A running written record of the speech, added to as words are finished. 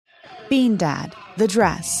Bean Dad, The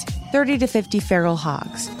Dress, 30 to 50 Feral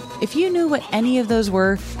Hogs. If you knew what any of those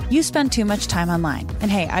were, you spend too much time online.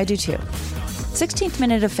 And hey, I do too. 16th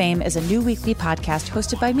Minute of Fame is a new weekly podcast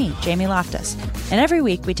hosted by me, Jamie Loftus. And every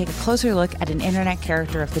week we take a closer look at an internet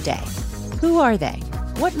character of the day. Who are they?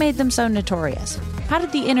 What made them so notorious? How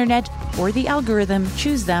did the internet or the algorithm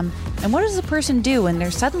choose them? And what does a person do when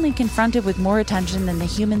they're suddenly confronted with more attention than the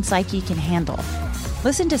human psyche can handle?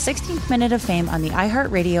 Listen to 16th Minute of Fame on the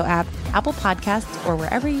iHeartRadio app, Apple Podcasts, or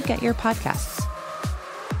wherever you get your podcasts.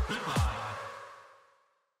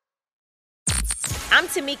 I'm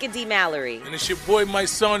Tamika D. Mallory. And it's your boy, my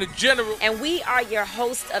son, the General. And we are your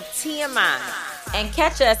hosts of TMI. And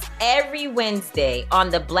catch us every Wednesday on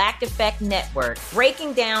the Black Effect Network,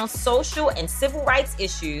 breaking down social and civil rights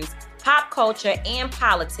issues, pop culture, and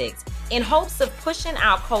politics in hopes of pushing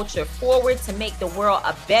our culture forward to make the world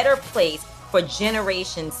a better place for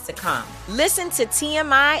generations to come. Listen to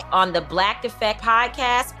TMI on the Black Effect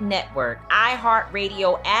Podcast Network,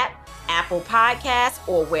 iHeartRadio app, Apple Podcasts,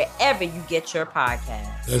 or wherever you get your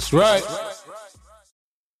podcasts. That's right.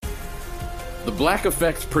 The Black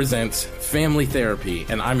Effect presents Family Therapy,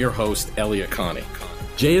 and I'm your host, Elliot Connie.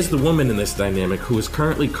 Jay is the woman in this dynamic who is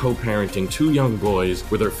currently co-parenting 2 young boys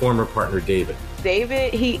with her former partner, David.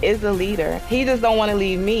 David, he is a leader. He just don't want to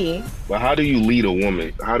leave me. But how do you lead a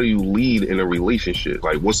woman? How do you lead in a relationship?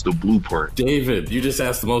 Like, what's the blueprint? David, you just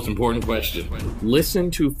asked the most important question. Listen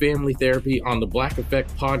to Family Therapy on the Black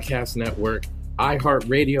Effect Podcast Network,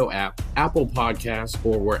 iHeartRadio app, Apple Podcasts,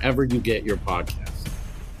 or wherever you get your podcasts.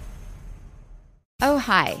 Oh,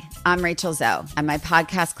 hi, I'm Rachel Zoe, and my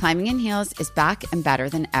podcast, Climbing in Heels, is back and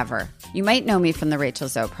better than ever. You might know me from the Rachel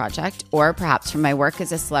Zoe Project, or perhaps from my work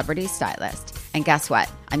as a celebrity stylist. And guess what?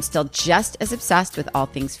 I'm still just as obsessed with all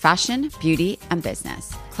things fashion, beauty, and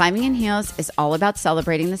business. Climbing in Heels is all about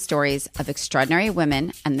celebrating the stories of extraordinary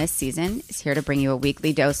women, and this season is here to bring you a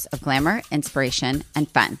weekly dose of glamour, inspiration, and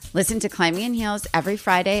fun. Listen to Climbing in Heels every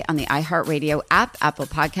Friday on the iHeartRadio app, Apple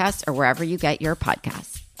Podcasts, or wherever you get your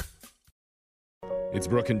podcasts. It's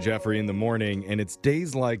Brooke and Jeffrey in the morning, and it's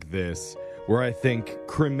days like this where I think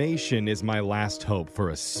cremation is my last hope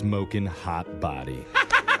for a smoking hot body.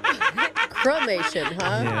 Cremation,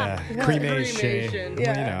 huh? Yeah, cremation.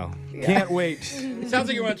 Yeah. Can't wait. Sounds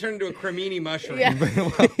like you want to turn into a cremini mushroom. Yeah.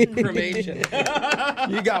 Cremation.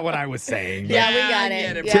 You got what I was saying. Yeah, we got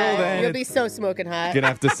it. Till then, you'll be so smoking hot. Gonna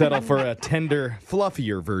have to settle for a tender,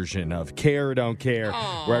 fluffier version of Care or Don't Care,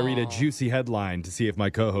 where I read a juicy headline to see if my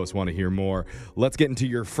co-hosts want to hear more. Let's get into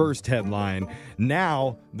your first headline.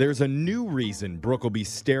 Now, there's a new reason Brooke will be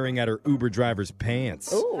staring at her Uber driver's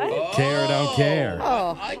pants. Ooh. Care or Don't Care.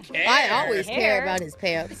 Oh, I care. I always care about his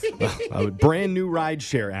pants. A brand new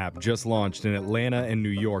rideshare app just launched in Atlanta and New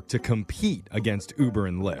York to compete against Uber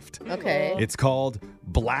and Lyft. Okay. It's called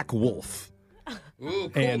Black Wolf. Ooh,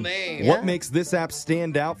 cool And name. what makes this app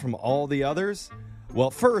stand out from all the others?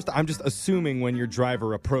 Well, first, I'm just assuming when your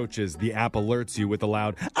driver approaches, the app alerts you with a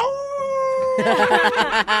loud, "Oh!"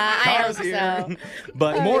 I hope so.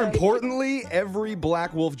 But more importantly, every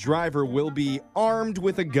Black Wolf driver will be armed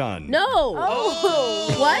with a gun. No.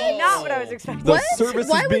 Oh. What? Not what I was expecting. The What? service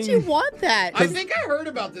Why is would being- you want that? I think I heard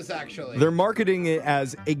about this, actually. They're marketing it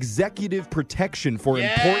as executive protection for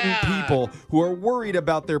Yeah. important people who are worried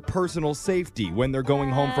about their personal safety when they're going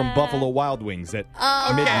home from Buffalo Wild Wings at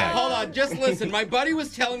Okay, midnight. hold on. Just listen. My buddy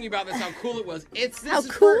was telling me about this, how cool it was. How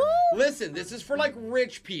cool? Listen, this is for, like,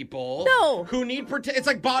 rich people. No. Who need protection. It's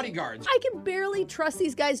like bodyguards. I can barely trust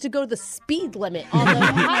these guys to go the speed limit on the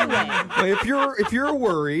highway. Well, if you're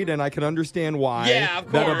worried, and I can understand why, Yeah,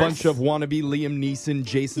 of that a course. bunch of wannabe Liam Neeson,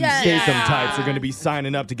 Jason Yeah. Statham Yeah. types are going to be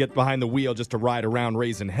signing up to get behind the wheel just to ride around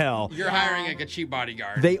raising hell. You're hiring, like, a cheap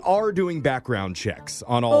bodyguard. They are doing background checks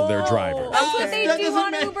on all of their drivers. That's what they That do doesn't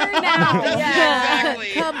on matter. Uber now. Exactly.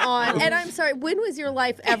 Come on. And I'm sorry, when was your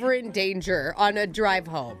life ever in danger on a drive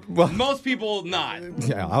home? Most people not.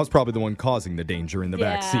 Yeah, I was probably the one causing the danger in the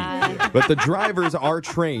back Yeah. seat. But the drivers are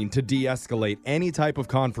trained to de-escalate any type of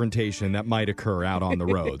confrontation that might occur out on the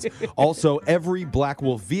roads. Also, every Black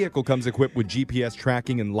Wolf vehicle comes equipped with GPS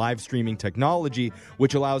tracking and live streaming technology,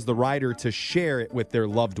 which allows the rider to share it with their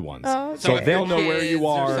loved ones. Oh, So okay. they'll know where you Kids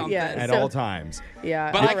or are something. Yeah, at so- all times.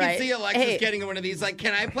 Yeah. But all I can right. see Alexis Hey, getting one of these, like,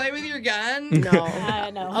 can I play with your gun?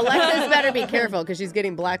 No. No. Alexis better be careful because she's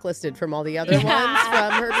getting blacklisted from all the other ones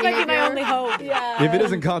from her My behavior. That might be my only hope. Yeah. If it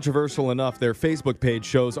isn't controversial enough, their Facebook page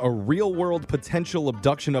shows a real-world potential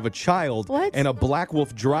abduction of a child and a Black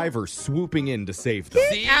Wolf driver swooping in to save them.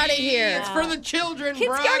 See? Out of here. It's for the children, Kids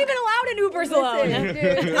Brock. aren't even allowed in Ubers alone.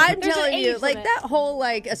 Dude, I'm There's telling an you, age like limit. that whole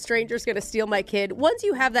like a stranger's gonna steal my kid. Once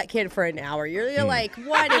you have that kid for an hour, you're like,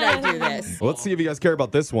 why did I do this? Well, let's see if you guys care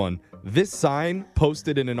about this one. This sign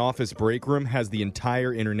posted in an office break room has the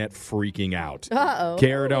entire internet freaking out. Uh-oh.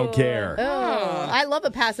 Care or don't care. Oh, I love a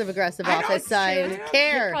passive-aggressive office sign.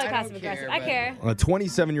 Care. Probably passive aggressive. I care. A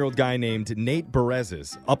 27-year-old guy named Nate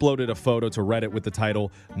Berezes uploaded a photo to Reddit with the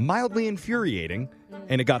title "Mildly Infuriating,"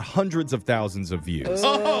 and it got hundreds of thousands of views.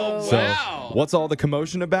 Oh, So, wow. what's all the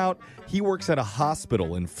commotion about? He works at a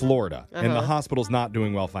hospital in Florida, and the hospital's not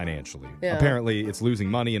doing well financially. Yeah. Apparently, it's losing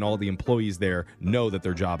money, and all the employees there know that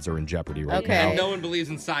their jobs are in jeopardy right Okay. now. No one believes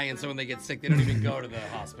in science, so when they get sick, they don't even go to the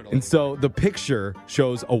hospital. And so the picture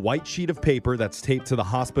shows a white sheet of paper that's taped to the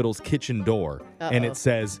hospital's kitchen door, and it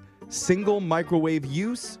says, "Single microwave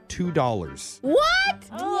use, $2." What?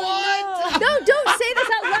 What? No, don't say this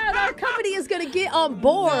out loud. Our company is going to get on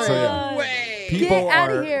board. So, yeah. No way. People Get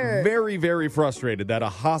outta are here. very, very frustrated that a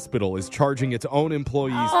hospital is charging its own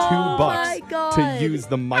employees Oh, my $2 God. to use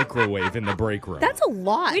the microwave in the break room. That's a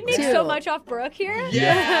lot. We'd make too. so much off Brooke here.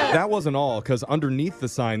 Yeah. That wasn't all, because underneath the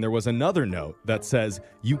sign there was another note that says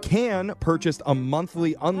you can purchase a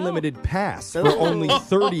monthly unlimited pass for only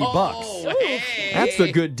 $30. Oh, hey. That's a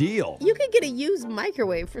good deal. You could get a used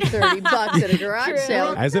microwave for $30 at a garage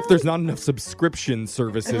sale. As if there's not enough subscription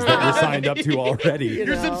services that you're signed up to already.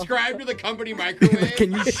 You're subscribed to the company microwave.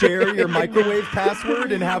 Can you share your microwave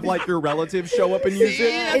password and have like your relatives show up and use See? it?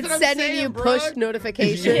 That's It's what I'm sending saying, you Brooke. push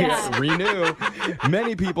notifications. Yes, renew.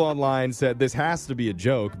 Many people online said this has to be a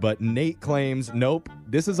joke, but Nate claims, nope,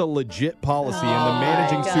 this is a legit policy and the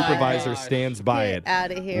managing God. supervisor stands by Get it.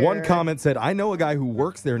 outta here. One comment said, I know a guy who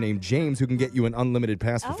works there named James who can get you an unlimited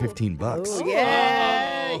pass for $15. Oh,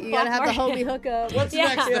 yeah. You got to have the Black homie hookup. What's Yeah.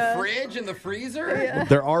 next? The fridge and the freezer?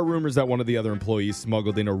 There are rumors that one of the other employees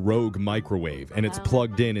smuggled in a rogue microwave and it's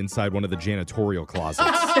plugged in inside one of the janitorial closets.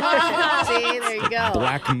 See, there you go.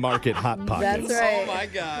 Black market hot pockets. That's right. Oh my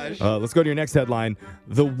gosh. Let's go to your next headline.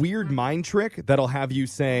 The weird mind trick that'll have you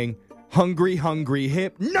saying, hungry, hungry,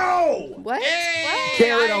 hip. No! What? Hey,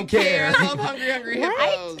 Care or don't care. I love hungry, hungry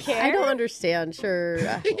hippos. I don't understand. Sure.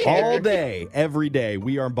 All day, every day,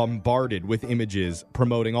 we are bombarded with images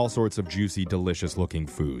promoting all sorts of juicy, delicious looking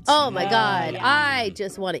foods. Oh my God. I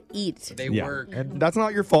just want to eat. They Yeah, work. and that's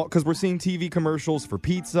not your fault because we're seeing TV commercials for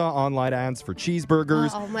pizza, online ads for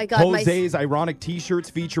cheeseburgers, Oh, my God, Jose's ironic T-shirts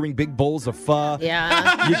featuring big bowls of pho. Yeah.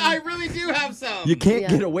 I really do have some. You can't Yeah.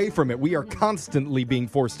 get away from it. We are constantly being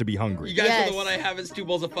forced to be hungry. You guys Yes. know the one I have is 2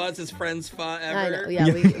 bowls of pho. It's his friend's pho I ever. know. Yeah,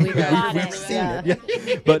 we know. Got Remember it. that? Yeah.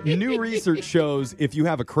 Yeah. But new research shows if you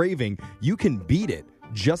have a craving, you can beat it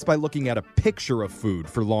just by looking at a picture of food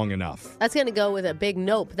for long enough. That's going to go with a big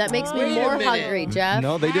nope. That makes me Wait a more minute. hungry, Jeff.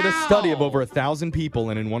 No, they did a study of over 1,000 people,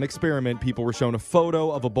 and in one experiment, people were shown a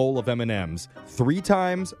photo of a bowl of M&Ms 3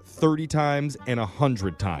 times, 30 times, and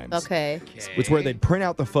 100 times. Okay. It's where they'd print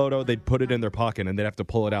out the photo, they'd put it in their pocket, and they'd have to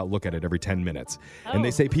pull it out, look at it every 10 minutes. And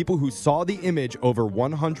they say people who saw the image over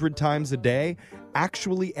 100 times a day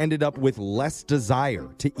actually ended up with less desire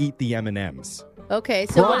to eat the M&Ms. Okay.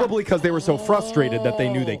 So Probably because they were so frustrated that they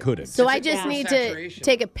knew they couldn't. So It's I a just need to saturation.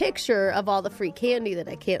 take a picture of all the free candy that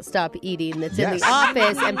I can't stop eating that's in Yes. the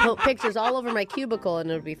office and put pictures all over my cubicle and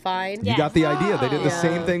it'll be fine. You got the idea. They did the Yeah.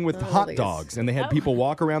 same thing with Oh, hot these- dogs, and they had people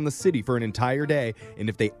walk around the city for an entire day, and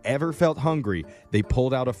if they ever felt hungry, they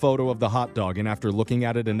pulled out a photo of the hot dog, and after looking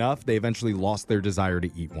at it enough, they eventually lost their desire to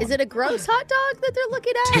eat one. Is it a gross hot dog that they're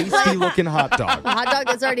looking at? tasty-looking hot dog? A hot dog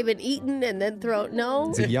that's already been eaten and then thrown? No?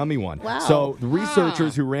 It's a yummy one. Wow. So the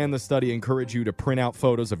researchers who ran the study encourage you to print out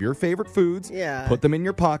photos of your favorite foods, Yeah. put them in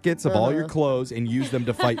your pockets of all your clothes, and use them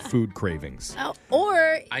to fight food cravings.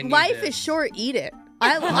 Or I need life this. is short, eat it.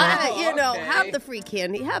 Have the free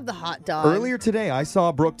candy, have the hot dog. Earlier today, I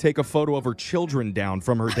saw Brooke take a photo of her children down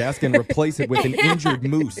from her desk and replace it with an injured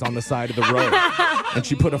moose on the side of the road. And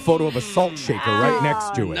she put a photo of a salt shaker right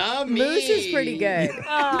next to it. Nummy. Moose is pretty good.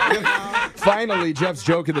 Finally, Jeff's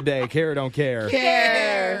joke of the day, care or don't care.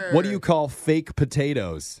 Care. What do you call fake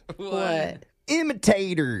potatoes? What?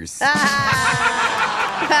 Imitators.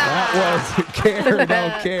 That was care or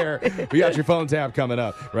don't care. We got your phone tab coming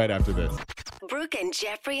up right after this. Brooke and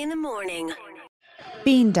Jeffrey in the morning.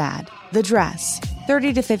 Bean Dad, The Dress,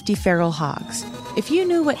 30 to 50 Feral Hogs. If you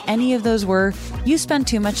knew what any of those were, you spend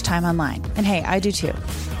too much time online. And hey, I do too.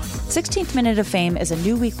 16th Minute of Fame is a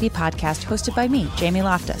new weekly podcast hosted by me, Jamie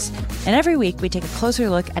Loftus. And every week we take a closer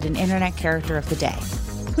look at an internet character of the day.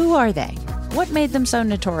 Who are they? What made them so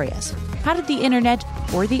notorious? How did the internet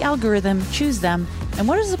or the algorithm choose them? And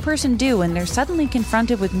what does a person do when they're suddenly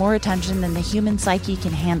confronted with more attention than the human psyche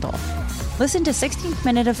can handle? Listen to 16th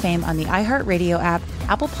Minute of Fame on the iHeartRadio app,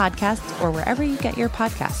 Apple Podcasts, or wherever you get your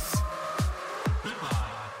podcasts.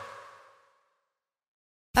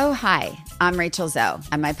 Oh, hi, I'm Rachel Zoe,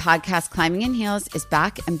 and my podcast, Climbing in Heels, is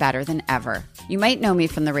back and better than ever. You might know me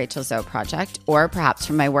from the Rachel Zoe Project, or perhaps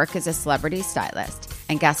from my work as a celebrity stylist.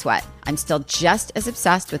 And guess what? I'm still just as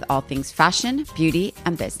obsessed with all things fashion, beauty,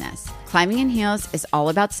 and business. Climbing in Heels is all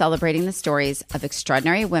about celebrating the stories of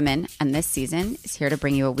extraordinary women, and this season is here to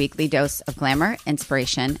bring you a weekly dose of glamour,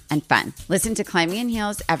 inspiration, and fun. Listen to Climbing in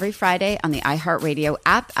Heels every Friday on the iHeartRadio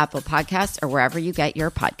app, Apple Podcasts, or wherever you get your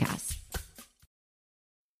podcasts.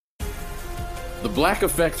 The Black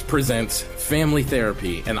Effect presents Family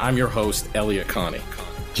Therapy, and I'm your host, Elliot Connie.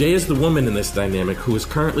 Jay is the woman in this dynamic who is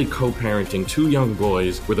currently co-parenting 2 young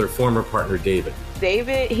boys with her former partner, David.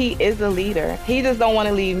 David, he is a leader. He just don't want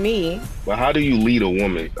to leave me. But how do you lead a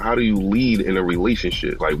woman? How do you lead in a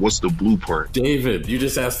relationship? Like, what's the blueprint? David, you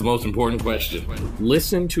just asked the most important question.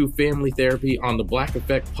 Listen to Family Therapy on the Black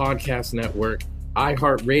Effect Podcast Network,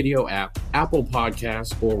 iHeartRadio app, Apple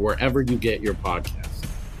Podcasts, or wherever you get your podcasts.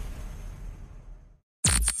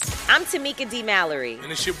 I'm Tamika D. Mallory.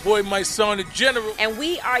 And it's your boy, my son, the General. And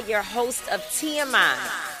we are your hosts of TMI.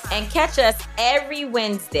 And catch us every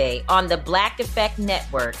Wednesday on the Black Effect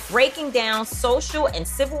Network, breaking down social and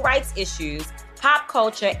civil rights issues, pop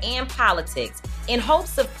culture, and politics in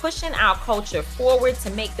hopes of pushing our culture forward to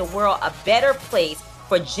make the world a better place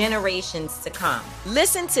for generations to come.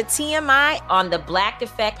 Listen to TMI on the Black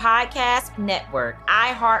Effect Podcast Network,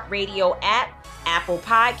 iHeartRadio app, Apple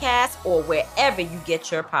Podcasts, or wherever you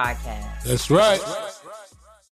get your podcasts. That's right.